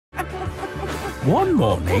One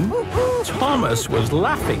morning, Thomas was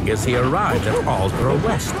laughing as he arrived at Aldborough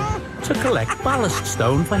West to collect ballast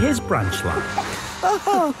stone for his branch line.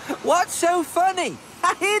 Oh, what's so funny?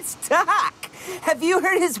 It's Duck. Have you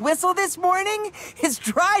heard his whistle this morning? His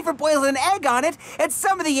driver boiled an egg on it, and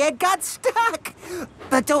some of the egg got stuck.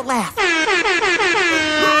 But don't laugh.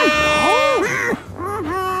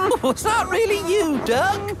 Was that really you,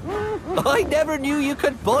 Duck? I never knew you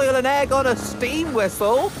could boil an egg on a steam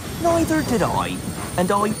whistle. Neither did I,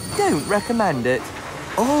 and I don't recommend it.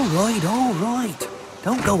 All right.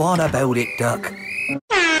 Don't go on about it, Duck.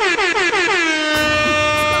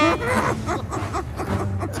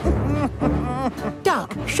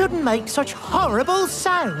 Duck shouldn't make such horrible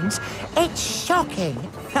sounds. It's shocking.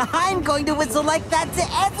 I'm going to whistle like that to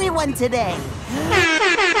everyone today.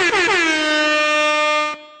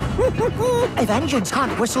 If engines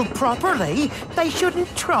can't whistle properly, they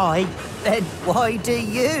shouldn't try. Then why do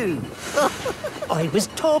you? I was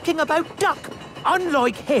talking about Duck.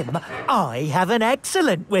 Unlike him, I have an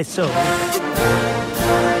excellent whistle.